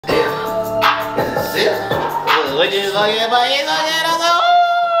see? What you looking about? You looking at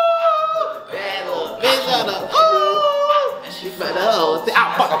the bad little bitch on the and she better oh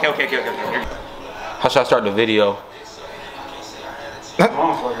fuck. Okay. How should I start the video?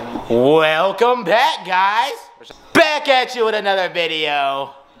 Welcome back, guys. Back at you with another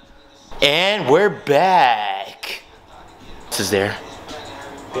video. And we're back. This is there.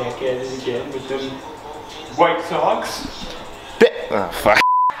 Back at it again with them White Sox. Oh, fuck.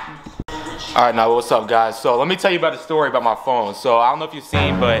 Alright, now what's up, guys? So let me tell you about the story about my phone. So I don't know if you've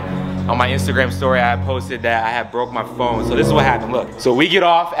seen, but on my Instagram story I posted that I had broke my phone. So this is what happened. Look, so we get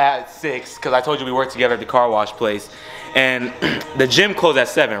off at 6 because I told you we worked together at the car wash place. And the gym closed at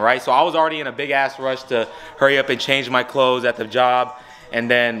 7, right? So I was already in a big ass rush to hurry up and change my clothes at the job. And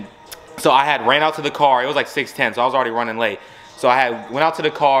then, so I had ran out to the car. It was like 6:10, so I was already running late. So I went out to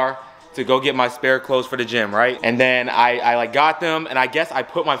the car to go get my spare clothes for the gym, right? And then I like got them, and I guess I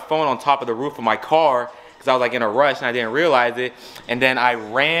put my phone on top of the roof of my car because I was like in a rush and I didn't realize it. And then I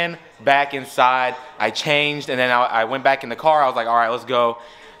ran back inside, I changed, and then I went back in the car. I was like, all right, let's go.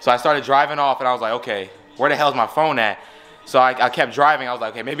 So I started driving off, and I was like, okay, where the hell is my phone at? So I kept driving. I was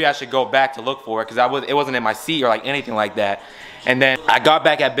like, okay, maybe I should go back to look for it because it wasn't in my seat or like anything like that. And then I got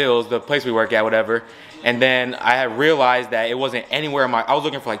back at Bill's, the place we work at, whatever. And then I had realized that it wasn't anywhere in I was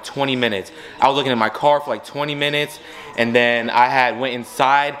looking for like 20 minutes. I was looking in my car for like 20 minutes. And then I went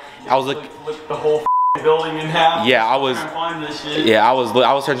inside. I was looking. Look the whole building in half. Yeah, I was. Find this shit. Yeah, I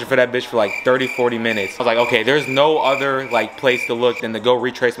was searching for that bitch for like 30-40 minutes. I was like, okay, there's no other like place to look than to go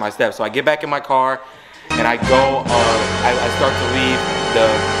retrace my steps. So I get back in my car and I go, I start to leave the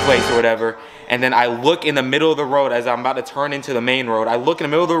place or whatever. And then I look in the middle of the road as I'm about to turn into the main road. I look in the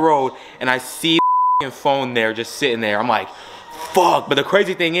middle of the road and I see the phone there just sitting there. I'm like, fuck. But the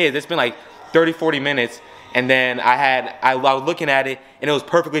crazy thing is, it's been like 30-40 minutes. And then I was looking at it and it was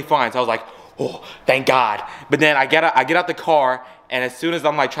perfectly fine. So I was like, oh, thank God. But then I get out the car, and as soon as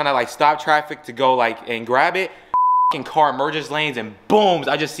I'm like trying to like stop traffic to go like and grab it, car merges lanes and boom,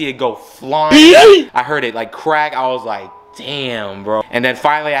 I just see it go flying. I heard it like crack. I was like, damn, bro. And then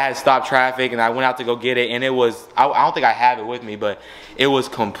finally I had to stop traffic and I went out to go get it, and it was, I don't think I have it with me, but it was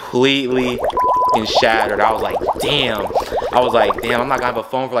completely shattered. I was like, damn. I'm not gonna have a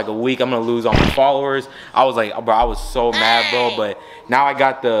phone for like a week. I'm gonna lose all my followers. I was like, bro, I was so mad, bro. But now I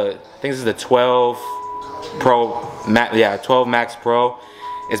got I think this is the 12 Pro, yeah, 12 Max Pro.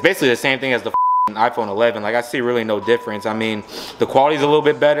 It's basically the same thing as the iPhone 11. Like, I see really no difference. I mean, the quality's a little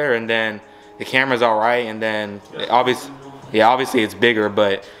bit better, and then the camera's all right, and then obviously it's bigger,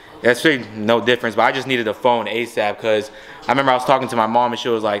 but that's really no difference. But I just needed a phone ASAP because I remember I was talking to my mom and she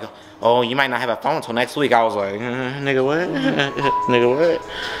was like, oh, you might not have a phone until next week. I was like, nigga what? Nigga what?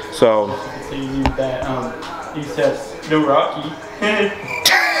 So you use that, use that no Rocky.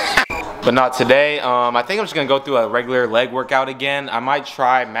 But not today. I think I'm just gonna go through a regular leg workout again. I might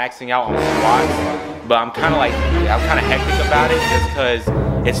try maxing out on squats, but I'm kind of hectic about it just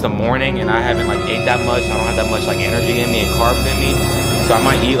because it's the morning and I haven't like ate that much. I don't have that much like energy in me and carbs in me. So I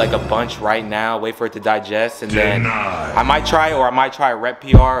might eat like a bunch right now, wait for it to digest, and then I might try a rep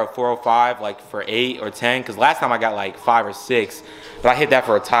PR of 405 like for 8 or 10, because last time I got like 5 or 6, but I hit that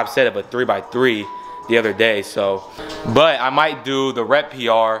for a top set of a 3x3 the other day. So, but I might do the rep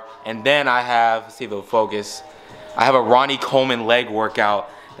PR, and then I have, let's see if it'll focus, I have a Ronnie Coleman leg workout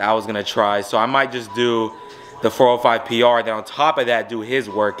that I was gonna try. So I might just do the 405 PR, then on top of that do his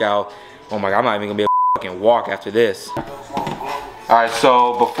workout. Oh my God, I'm not even gonna be able to fucking walk after this. Alright,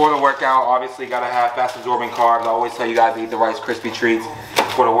 so before the workout, obviously gotta have fast absorbing carbs. I always tell you guys to eat the Rice Krispie treats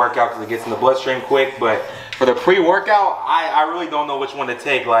before the workout because it gets in the bloodstream quick. But for the pre-workout, I really don't know which one to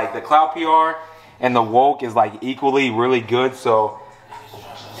take. Like the Cloud PR and the Woke is like equally really good. So,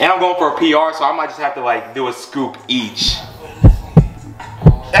 and I'm going for a PR, so I might just have to like do a scoop each.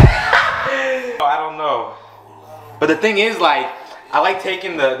 I don't know. But the thing is, like, I like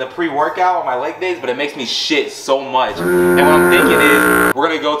taking the pre-workout on my leg days, but it makes me shit so much. And what I'm thinking is, we're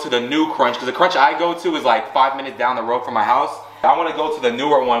gonna go to the new crunch, because the crunch I go to is like 5 minutes down the road from my house. I wanna go to the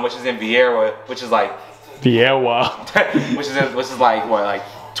newer one, which is in Vieira, which is like... Vieira. which is like, what, like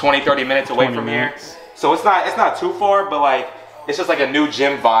 20-30 minutes away from here. So it's not too far, but like, it's just like a new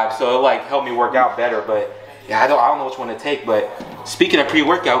gym vibe, so it'll like help me work out better. But yeah, I don't know which one to take. But speaking of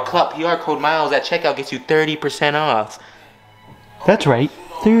pre-workout, Club PR code Miles at checkout gets you 30% off. That's right,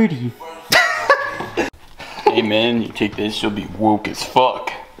 30. Hey man, you take this, you'll be woke as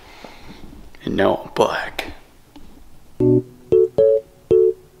fuck. And now I'm black. Oh,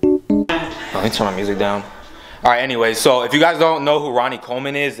 let me turn my music down. Alright, anyway, so if you guys don't know who Ronnie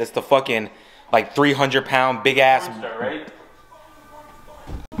Coleman is, that's the fucking like 300-pound big ass.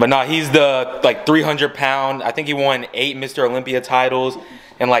 But no, he's the like 300-pound. I think he won 8 Mr. Olympia titles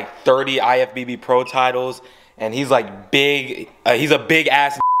and like 30 IFBB Pro titles. And he's like big. He's a big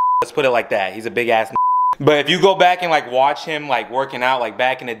ass. Let's put it like that. He's a big ass. But if you go back and like watch him like working out like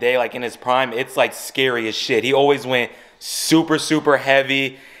back in the day, like in his prime, it's like scary as shit. He always went super, super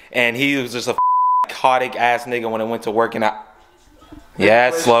heavy. And he was just a psychotic ass nigga when it went to working out.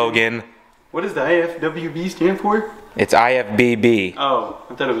 Yeah, slogan. What does the IFWB stand for? It's IFBB. Oh,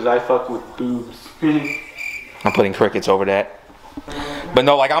 I thought it was I fuck with boobs. I'm putting crickets over that. But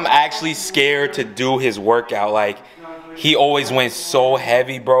no, like I'm actually scared to do his workout. Like he always went so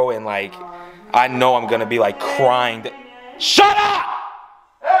heavy, bro, and like I know I'm gonna be like crying. Shut up!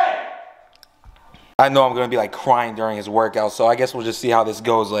 Hey! I know I'm gonna be like crying during his workout, so I guess we'll just see how this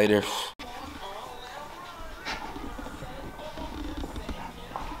goes later.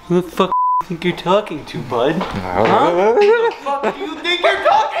 Who the fuck do you think you're talking to, bud? Huh? Who the fuck do you think you're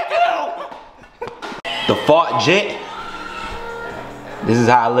talking to? The fought jet. This is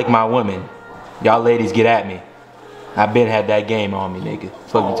how I lick my women. Y'all ladies get at me. I been had that game on me, nigga.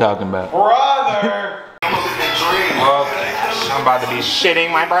 What you talking about? Brother! Well, I'm about to be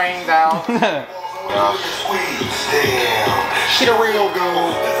shitting my brains out. Shit a real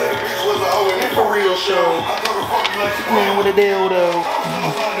girl. For real show. Man with a dildo.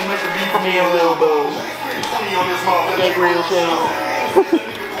 From me a little boo. That real show.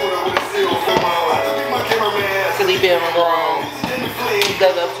 Cause he been wrong. He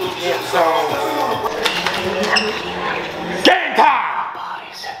dug up 2 gym songs. Game time!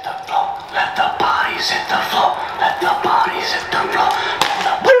 Bodies hit the floor. Let the bodies hit the floor. Let the bodies hit the floor.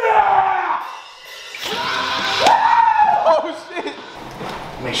 Oh shit!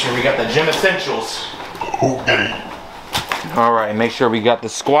 Make sure we got the gym essentials. All right, make sure we got the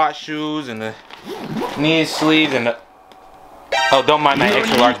squat shoes and the knee sleeves and the... Oh, don't mind my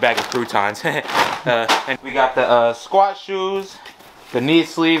extra large bag of croutons. And we got the squat shoes, the knee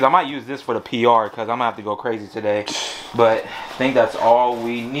sleeves. I might use this for the PR because I'm gonna have to go crazy today. But I think that's all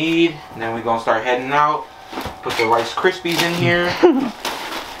we need. And then we're gonna start heading out. Put the Rice Krispies in here.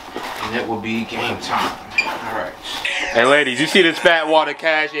 And it will be game time. All right. Hey ladies, you see this fat water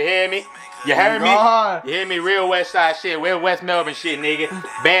cash? You hear me? You heard me? You hear me? Real West Side shit. Real West Melbourne shit, nigga.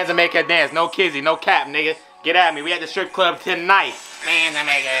 Bands that make her dance. No kizzy, no cap, nigga. Get at me. We at the strip club tonight. Bands that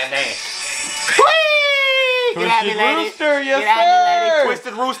make her dance. Whee! Get at me, lady. Rooster, yes, Get at me, lady.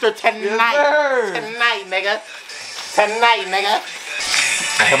 Twisted Rooster tonight. Yes, tonight, nigga. Tonight, nigga.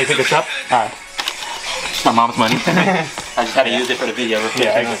 Help me pick this up. All right. It's my mom's money. I just had to use it for the video.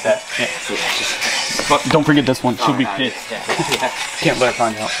 Yeah, I get that. Yeah. Don't forget this one. She'll be pissed. Can't let her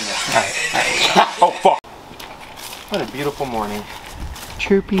find out. Alright. Oh, fuck. What a beautiful morning.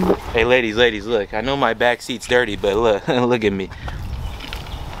 Chirpy. Hey, ladies, look. I know my back seat's dirty, but look, look at me.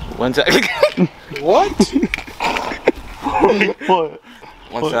 One time. What? What?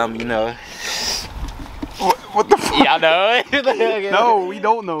 One time, you know. What the fuck? Y'all know. No, we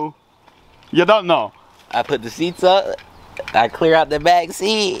don't know. You don't know. I put the seats up. I clear out the back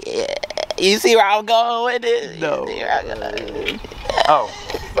seat. You see where I'm going with it? No. Oh.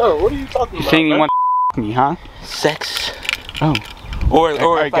 Oh, what are you talking about? Saying you want me, huh? Sex. Oh. Or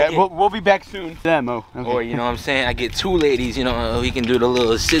Alright, guys, we'll be back soon. Demo. Okay. Or, you know what I'm saying? I get 2 ladies, you know, we can do the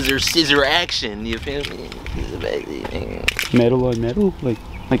little scissor action. You feel me? Metal on metal? Like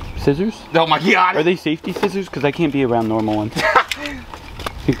scissors? Oh my god. Are they safety scissors? Because I can't be around normal ones. I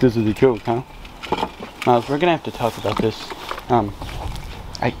think this is a joke, huh? Miles, we're gonna have to talk about this.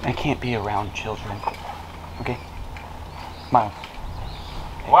 I can't be around children. Okay? Miles.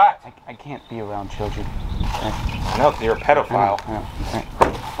 What? I can't be around children. No, you're a pedophile. I know.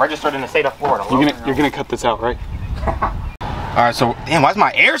 Right. Registered in the state of Florida. You're gonna cut this out, right? Alright, so damn, why's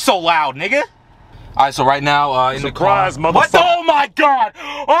my air so loud, nigga? Alright, so right now in the car. What? Oh my god!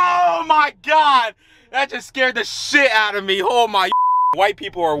 Oh my god! That just scared the shit out of me. Oh my white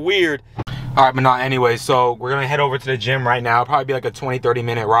people are weird. Alright, but not anyway, so we're gonna head over to the gym right now. Probably be like a 20-30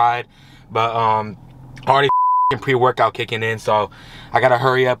 minute ride. But already pre-workout kicking in, so I gotta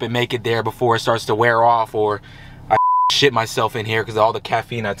hurry up and make it there before it starts to wear off or I shit myself in here because of all the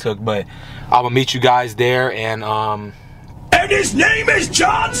caffeine I took. But I will meet you guys there and his name is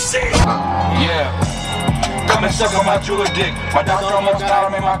John C. Yeah. Come and suck on my jeweler dick. My doctor almost got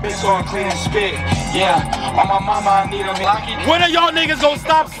him in my bitch, so I'm clean and spit. Yeah, on my mama, I need him. When are y'all niggas gonna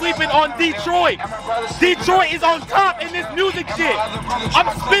stop sleeping on Detroit? Detroit is on top in this music shit. I'm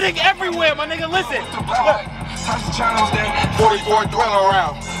spitting everywhere, my nigga. Listen. Look. Touch the channels, then 44 dwell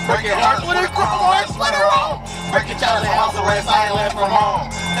around. Breaking hearts with a crumble heart split around. Breaking challenge house arrest, I ain't left from home.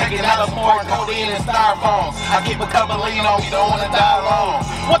 Taking out a sport, codeine and styrofoam. I keep a couple lean on me, don't wanna die alone.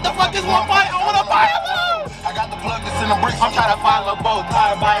 What the fuck is one fight? I wanna buy alone. I got the plug that's in the bricks, I'm trying to find a boat.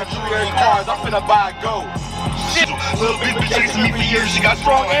 Tired of buying jewelry and cars, I'm finna buy a goat. Shit, little bitch been chasing me for years, she got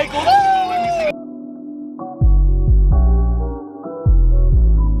strong ankles.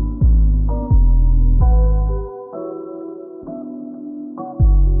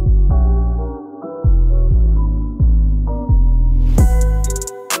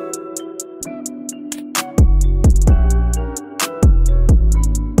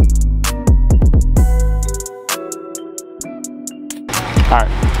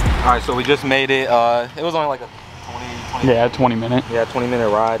 All right, so we just made it. It was only like a 20 minute. Yeah, 20-minute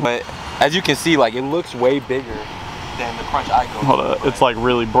ride. But as you can see, like it looks way bigger than the crunch I go. Hold up, it's like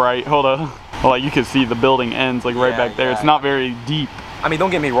really bright. Hold up. Like you can see the building ends like right back there. Yeah. It's not very deep. I mean, don't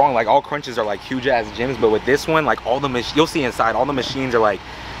get me wrong. Like all crunches are like huge ass gyms, but with this one, like all the you'll see inside, all the machines are like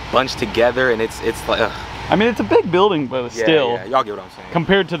bunched together, and it's like. I mean, it's a big building, but still. Yeah, y'all get what I'm saying.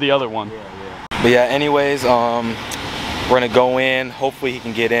 Compared to the other one. Yeah. But yeah, anyways, we're gonna go in. Hopefully he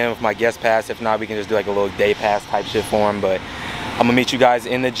can get in with my guest pass. If not, we can just do like a little day pass type shit for him. But I'm gonna meet you guys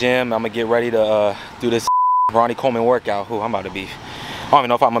in the gym. I'm gonna get ready to do this Ronnie Coleman workout. Who I'm about to be. I don't even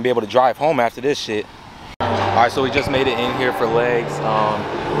know if I'm gonna be able to drive home after this shit. All right, so we just made it in here for legs.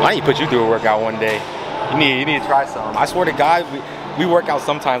 I need to put you through a workout one day. You need to try something. I swear to God, we work out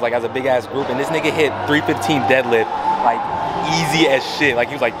sometimes like as a big ass group, and this nigga hit 315 deadlift like easy as shit. Like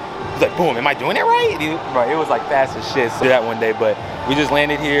he was like boom, am I doing it right? Right, it was like fast as shit. So do that one day, but we just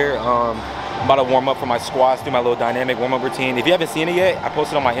landed here. I'm about to warm up for my squats, do my little dynamic warm-up routine. If you haven't seen it yet, I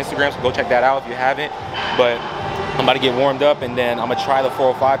posted on my Instagram, so go check that out if you haven't. But I'm about to get warmed up, and then I'm gonna try the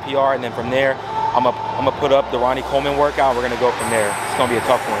 405 PR, and then from there, I'm gonna put up the Ronnie Coleman workout. We're gonna go from there. It's gonna be a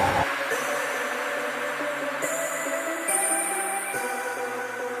tough one.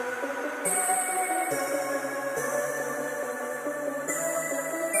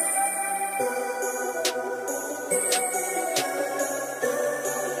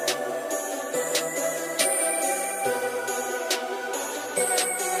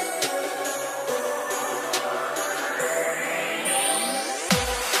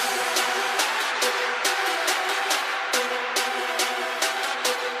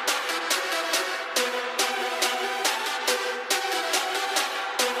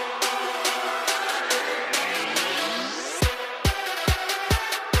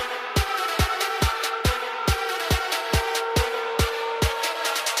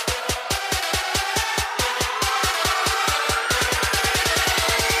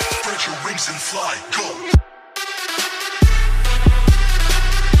 And fly, go.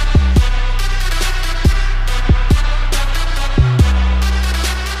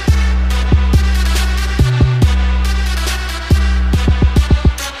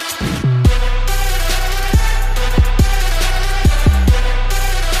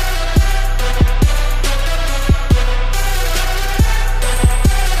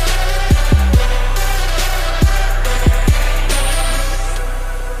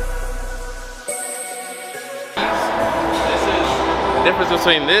 The difference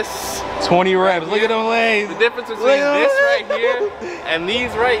between this 20 reps. Look at them legs. The difference between this right here and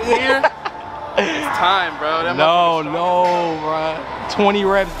these right here is time, bro. That No, bro. 20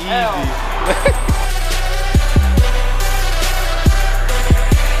 reps easy.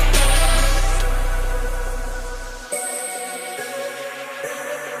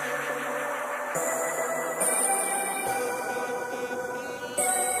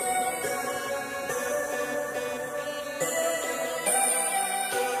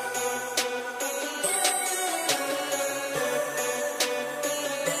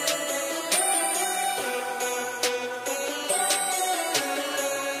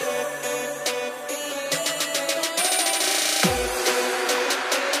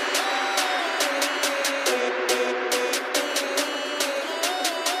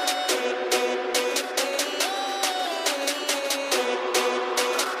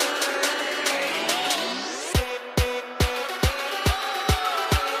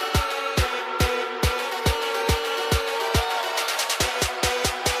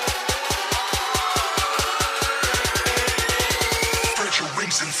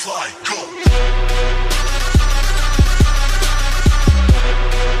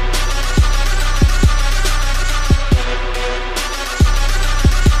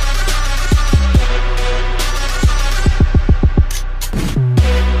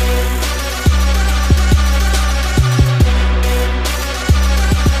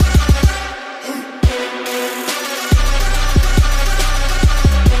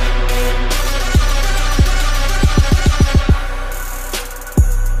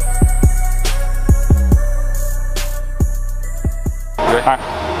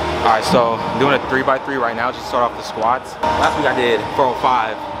 Alright, so I'm doing a 3x3 right now, just start off the squats. Last week I did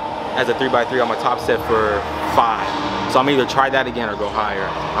 405 as a 3x3 on my top set for 5. So I'm either try that again or go higher.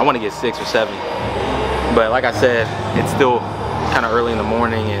 I want to get 6 or 7. But like I said, it's still kind of early in the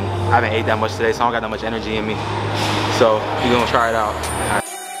morning and I haven't ate that much today, so I don't got that much energy in me. So we're gonna try it out.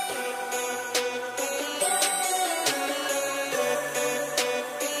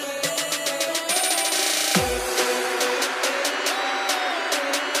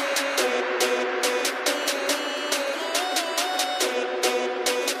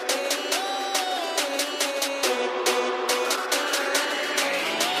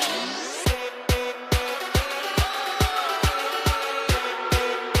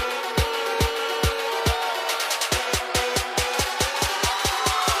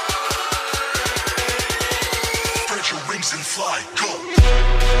 And fly, go.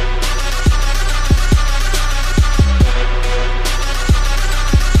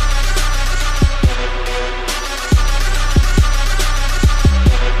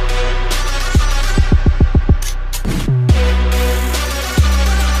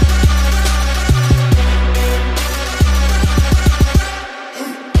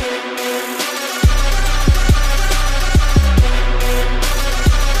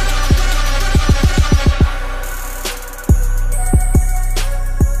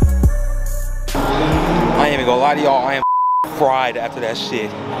 Gonna lie to y'all, I am fried after that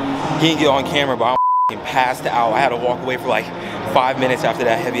shit. He didn't get on camera, but I'm passed out. I had to walk away for like 5 minutes after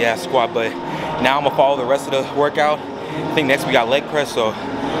that heavy ass squat, but now I'm gonna follow the rest of the workout. I think next we got leg press, so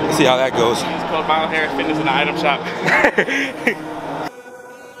let's see how that goes. It's called Mylesharrisfit in the item shop.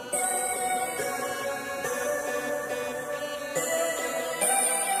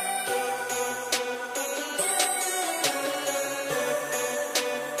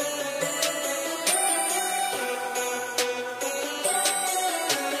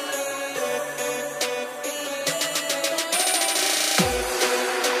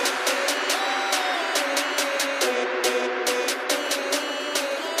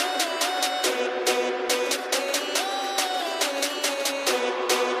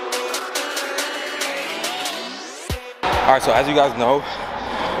 Alright, so as you guys know,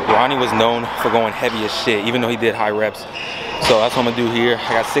 Ronnie was known for going heavy as shit, even though he did high reps. So that's what I'm gonna do here.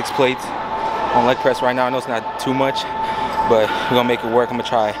 I got 6 plates on leg press right now. I know it's not too much, but we're gonna make it work. I'm gonna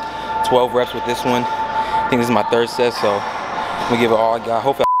try 12 reps with this one. I think this is my 3rd set, so I'm gonna give it all I got.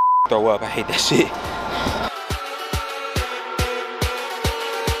 Hopefully I throw up. I hate that shit.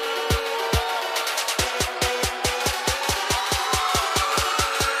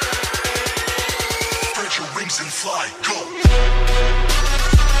 And fly, go.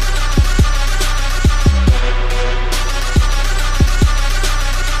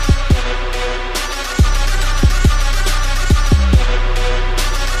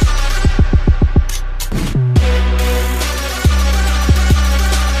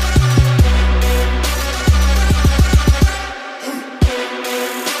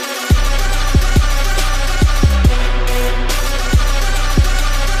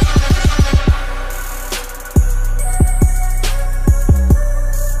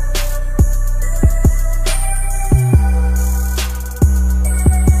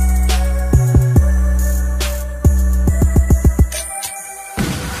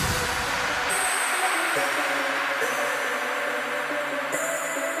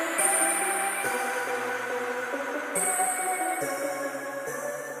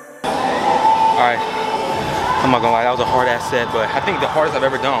 Alright, I'm not gonna lie, that was a hard ass set, but I think the hardest I've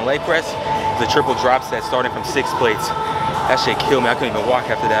ever done on leg press is the triple drop set starting from 6 plates. That shit killed me. I couldn't even walk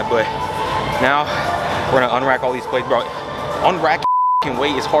after that, but now we're gonna unrack all these plates, bro. Unracking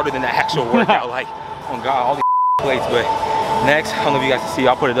weight is harder than the actual workout. Like, oh god, all these plates. But next, I don't know if you guys can see,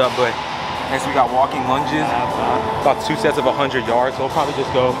 I'll put it up, but next we got walking lunges, about 2 sets of 100 yards. So we'll probably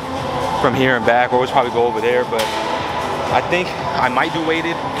just go from here and back, or we'll probably go over there, but I think I might do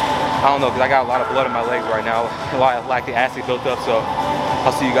weighted. I don't know, because I got a lot of blood in my legs right now. A lot of lactic acid built up, so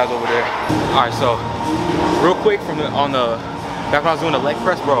I'll see you guys over there. All right, so real quick back when I was doing the leg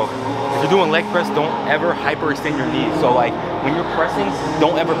press, bro, if you're doing leg press, don't ever hyperextend your knees. So like, when you're pressing,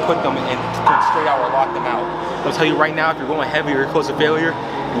 don't ever put them in straight out or lock them out. I'll tell you right now, if you're going heavy or you're close to failure,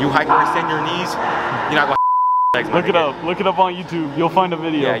 and you hyperextend your knees, you're not gonna legs. Look it up on YouTube. You'll find a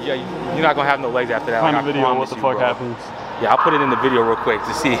video. Yeah, you're not gonna have no legs after that. Find like, a video of what the fuck happens. Yeah, I'll put it in the video real quick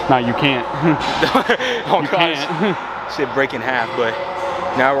to see. No, you can't. Oh, you gosh. Can't. Shit break in half, but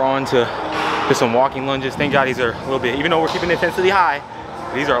now we're on to some walking lunges. Thank God these are a little bit, even though we're keeping the intensity high,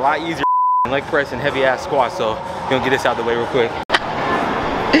 these are a lot easier than leg press and heavy ass squats, so we're gonna get this out the way real quick.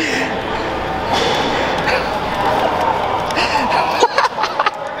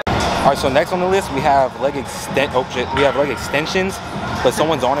 Alright, so next on the list we have leg extensions, but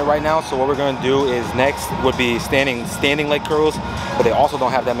someone's on it right now. So what we're gonna do is next would be standing leg curls, but they also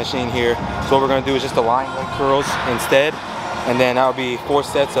don't have that machine here. So what we're gonna do is just the lying leg curls instead. And then that'll be 4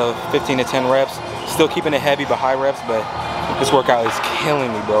 sets of 15 to 10 reps. Still keeping it heavy but high reps, but this workout is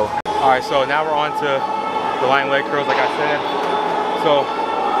killing me, bro. Alright, so now we're on to the lying leg curls, like I said. So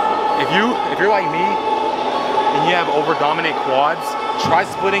if you're like me and you have over dominant quads, try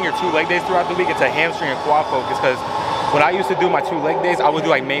splitting your 2 leg days throughout the week into hamstring and quad focus, because when I used to do my 2 leg days, I would do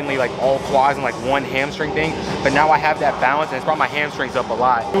like mainly like all quads and like 1 hamstring thing. But now I have that balance and it's brought my hamstrings up a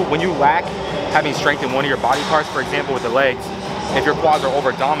lot. When you lack having strength in one of your body parts, for example with the legs, if your quads are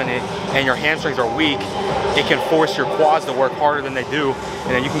over dominant and your hamstrings are weak, it can force your quads to work harder than they do,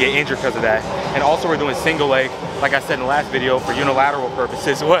 and then you can get injured because of that. And also we're doing single leg, like I said in the last video, for unilateral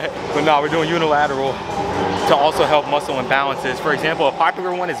purposes. But no, we're doing unilateral to also help muscle imbalances. For example, a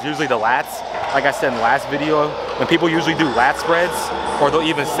popular one is usually the lats. Like I said in the last video, when people usually do lat spreads, or they'll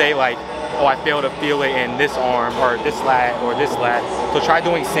even say like, oh, I failed to feel it in this arm or this lat or this lat. So try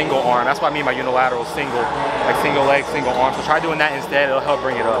doing single arm. That's what I mean by unilateral, single, like single leg, single arm. So try doing that instead. It'll help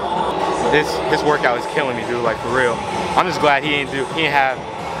bring it up. This workout is killing me, dude. Like for real. I'm just glad he ain't have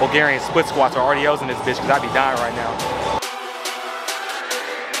Bulgarian split squats or RDLs in this bitch, because I'd be dying right now.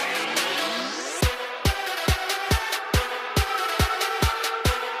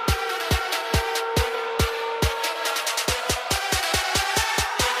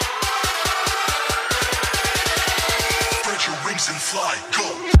 And fly, go.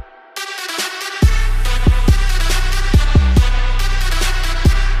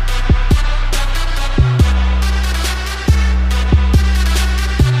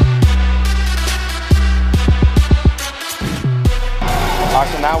 Alright,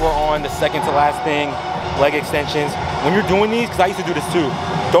 so now we're on the second to last thing, leg extensions. When you're doing these, because I used to do this too,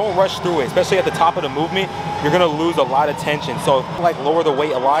 don't rush through it, especially at the top of the movement. You're gonna lose a lot of tension. So like lower the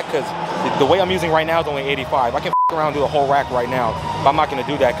weight a lot, because the weight I'm using right now is only 85. I can around and do the whole rack right now, but I'm not gonna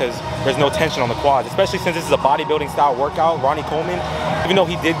do that because there's no tension on the quads, especially since this is a bodybuilding style workout. Ronnie Coleman, even though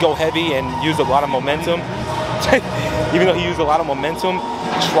he did go heavy and used a lot of momentum, try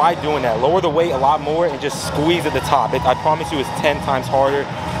doing that. Lower the weight a lot more and just squeeze at the top. I promise you it's 10 times harder.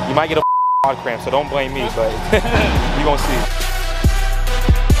 You might get a quad cramp, so don't blame me, but you're gonna see.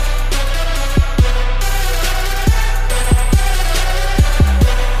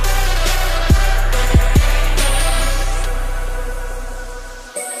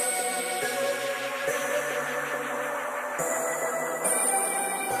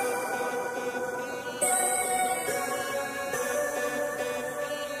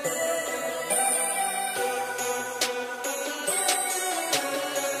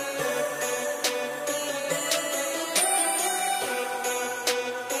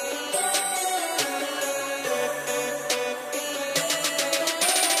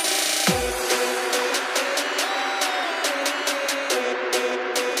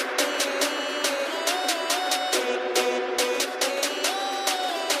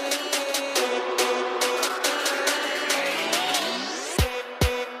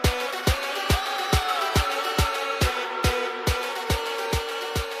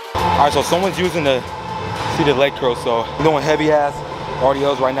 Alright, so someone's using the seated leg curl, so I'm doing heavy ass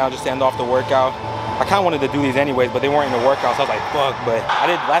RDLs right now just to end off the workout. I kind of wanted to do these anyways, but they weren't in the workout, so I was like, fuck. But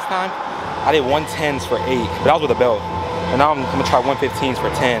last time, I did 110s for 8, but that was with a belt. And now I'm gonna try 115s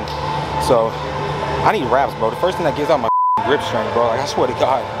for 10. So, I need wraps, bro. The first thing that gives out my grip strength, bro. Like, I swear to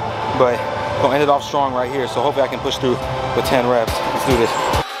God. But, gonna end it off strong right here, so hopefully I can push through with 10 reps. Let's do this.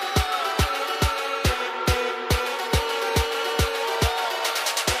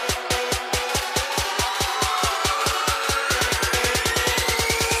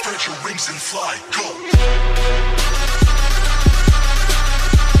 And fly, go.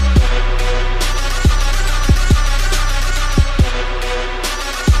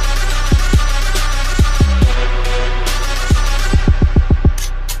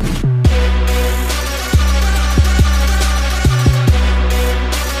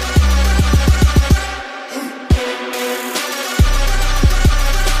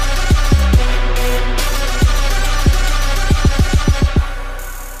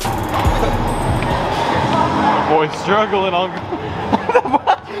 Boy's struggling on.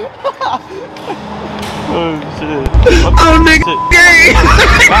 Oh shit. Oh nigga gay!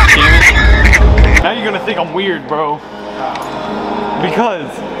 God damn it. Now you're gonna think I'm weird, bro. Because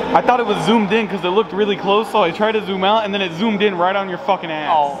I thought it was zoomed in because it looked really close, so I tried to zoom out and then it zoomed in right on your fucking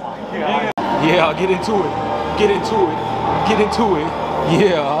ass. Oh my god. Yeah, get into it. Get into it. Get into it.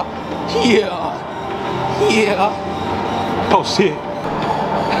 Yeah. Yeah. Yeah. Oh shit.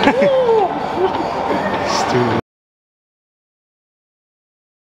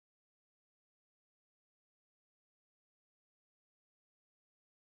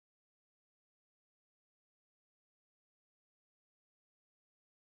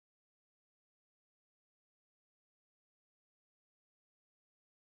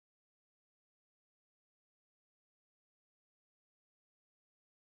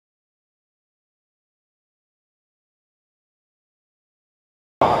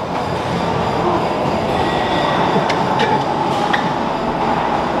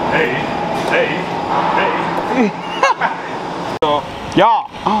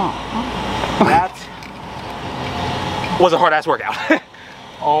 was a hard ass workout.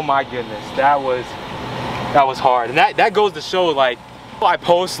 Oh my goodness, that was hard. And that goes to show, like, I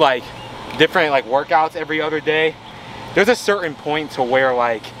post like different like workouts every other day. There's a certain point to where,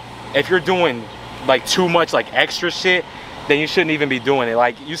 like, if you're doing like too much like extra shit, then you shouldn't even be doing it.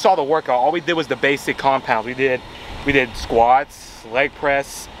 Like, you saw the workout, all we did was the basic compounds. We did squats, leg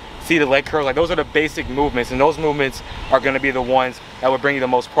press, seated leg curls. Like, those are the basic movements, and those movements are going to be the ones that would bring you the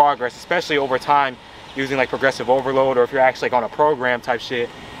most progress, especially over time, using like progressive overload, or if you're actually like on a program type shit.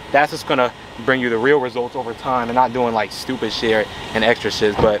 That's what's gonna bring you the real results over time, and not doing like stupid shit and extra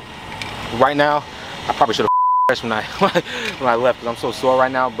shit. But right now, I probably should have when I left, because I'm so sore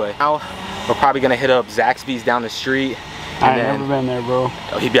right now. But now we're probably gonna hit up Zaxby's down the street. I ain't never been there, bro.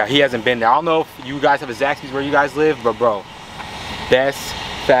 He hasn't been there. I don't know if you guys have a Zaxby's where you guys live, but bro, best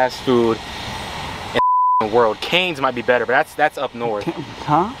fast food in the world. Cane's might be better, but that's up north.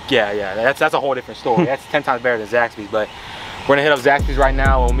 Huh? Yeah, that's a whole different story. That's 10 times better than Zaxby's. But we're gonna hit up Zaxby's right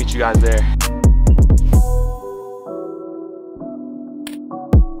now, and we'll meet you guys there.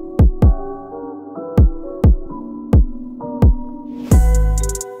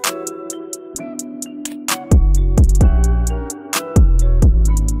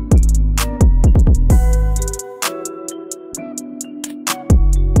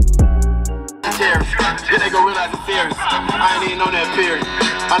 Then they gon' realize it's serious. I ain't even on that period.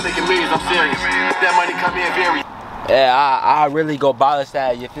 I'm making millions, I'm serious. That money come in very. Yeah, I really go polish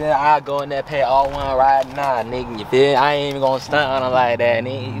that, you feel? I go in there, pay all one right now, nigga, you feel? I ain't even gonna stunt on them like that,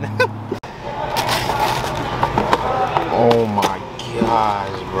 nigga. Oh my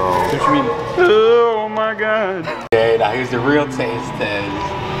gosh, bro. What you mean? Oh my god. Okay, now here's the real taste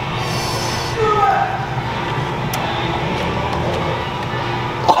test.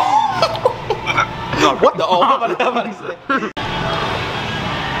 What the? Oh, what about to say?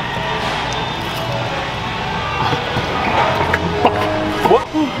 What?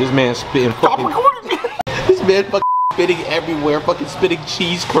 This man spitting fucking. This man fucking spitting everywhere, fucking spitting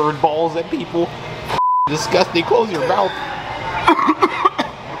cheese curd balls at people. Disgusting. Close your mouth.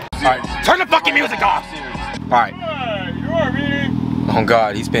 Alright, turn the fucking music off! Alright. Oh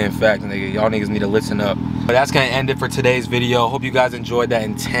god, he's spitting facts, nigga. Y'all niggas need to listen up. But that's gonna end it for today's video. Hope you guys enjoyed that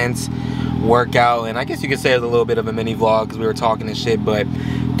intense workout, and I guess you could say it was a little bit of a mini vlog because we were talking and shit. But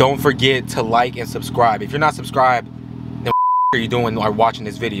don't forget to like and subscribe. If you're not subscribed, then what are you doing or watching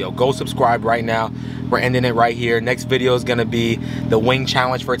this video? Go subscribe right now. We're ending it right here. Next video is gonna be the wing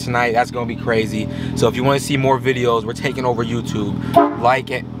challenge for tonight. That's gonna be crazy. So if you want to see more videos, we're taking over YouTube. Like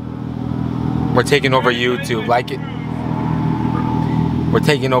it. We're taking over YouTube. Like it. We're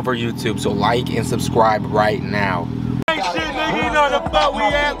taking over YouTube. So like and subscribe right now.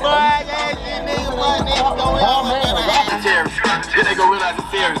 Then they gon' realize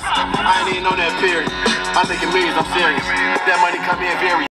it's serious. I ain't even on that period. I'm making millions, I'm serious. That money come in very.